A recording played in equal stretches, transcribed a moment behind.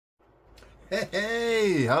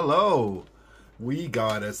Hey, hello. We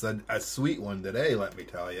got us a sweet one today, let me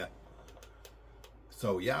tell you.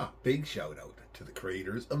 So yeah, big shout out to the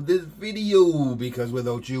creators of this video, because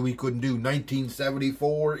without you we couldn't do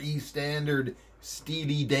 1974 E Standard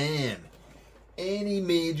Steely Dan. Any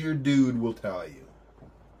major dude will tell you.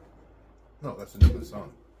 No, that's the name of the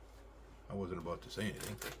song. I wasn't about to say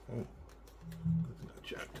anything. Oh, good thing I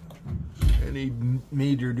checked. Any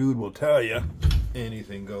major dude will tell you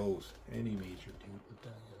anything goes. Any major dude will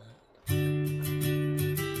tell you that.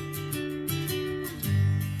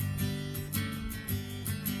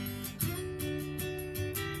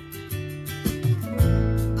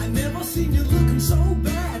 I never seen you looking so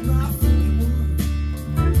bad, my funny one.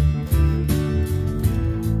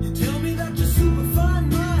 You tell me that your super fine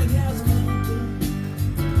mind has gone through.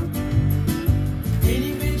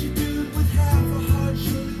 Any major dude with half a heart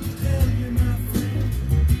surely will tell you, my friend.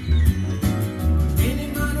 Any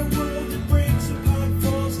minor world that breaks apart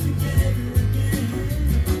falls together again.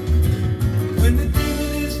 When the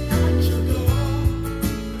demon is at your door,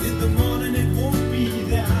 in the morning it won't be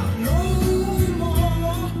there no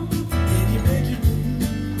more. Any major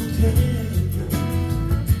dude will tell you.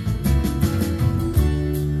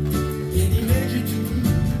 Any major dude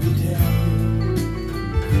will tell you.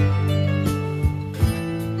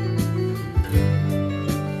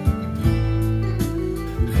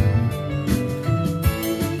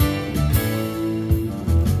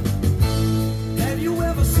 Have you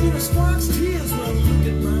ever seen a squawk's tears? Well, look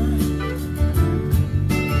at mine.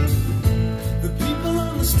 The people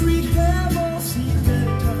on the street have all seen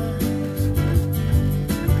better times.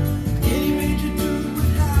 Any major dude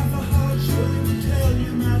with half a heart surely will tell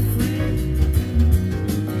you, my friend.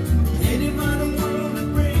 Any minor world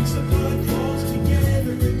that breaks apart falls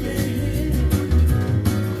together again.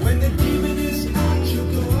 When the demon is at your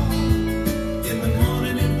door, in the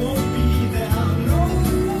morning it won't be there no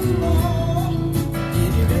more.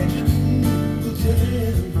 Any major dude will tell you.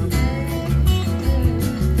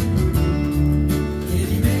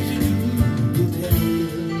 Any major dude will tell you.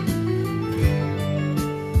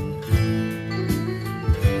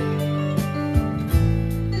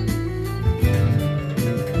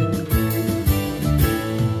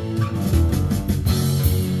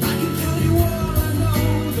 I can tell you all I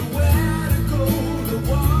know, the where to go, the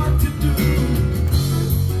what to do.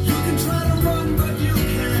 You can try to run, but you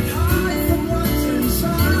can't hide from what's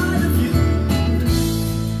inside of you.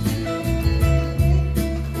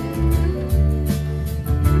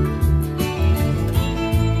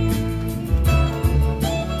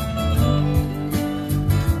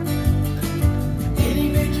 Any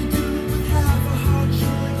major dude with half a heart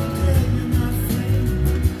surely will tell you, my friend.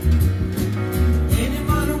 Any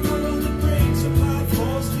minor world that breaks apart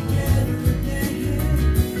falls together again.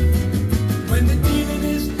 When the demon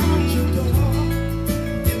is at your door,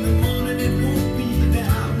 in the morning it won't be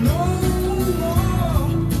there no more.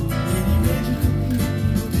 Any major dude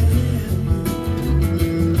will tell you.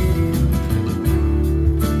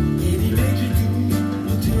 Any major dude will tell you. Any major dude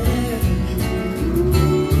will tell you.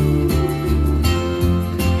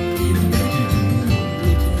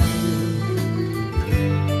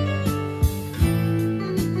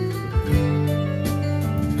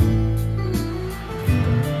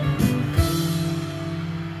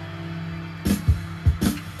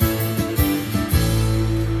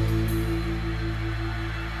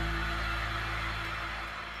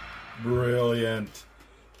 Brilliant.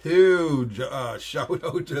 Huge shout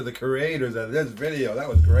out to the creators of this video. That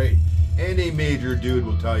was great. Any major dude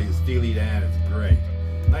will tell you Steely Dan is great.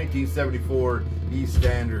 1974 E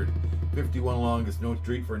Standard. 51 longest note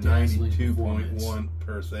street for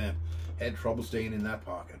 92.1%. Had trouble staying in that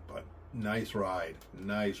pocket, but nice ride.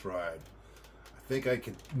 Nice ride. I think I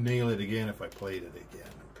could nail it again if I played it again.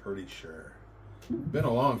 I'm pretty sure. Been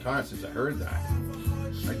a long time since I heard that.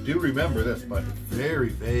 I do remember this, but very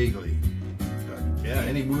vaguely. But yeah,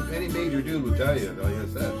 any major dude will tell you, like I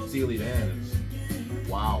said, Steely Dan is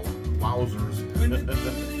wow, wowzers.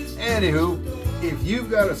 Anywho, if you've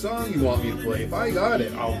got a song you want me to play, if I got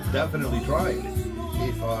it, I'll definitely try it.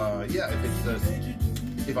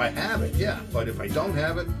 If I have it, yeah. But if I don't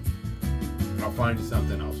have it, I'll find you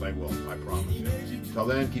something else. I will, I promise you. Till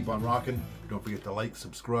then, keep on rocking. Don't forget to like,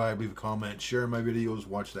 subscribe, leave a comment, share my videos,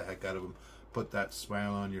 watch the heck out of them. Put that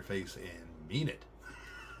smile on your face and mean it.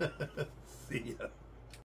 See ya.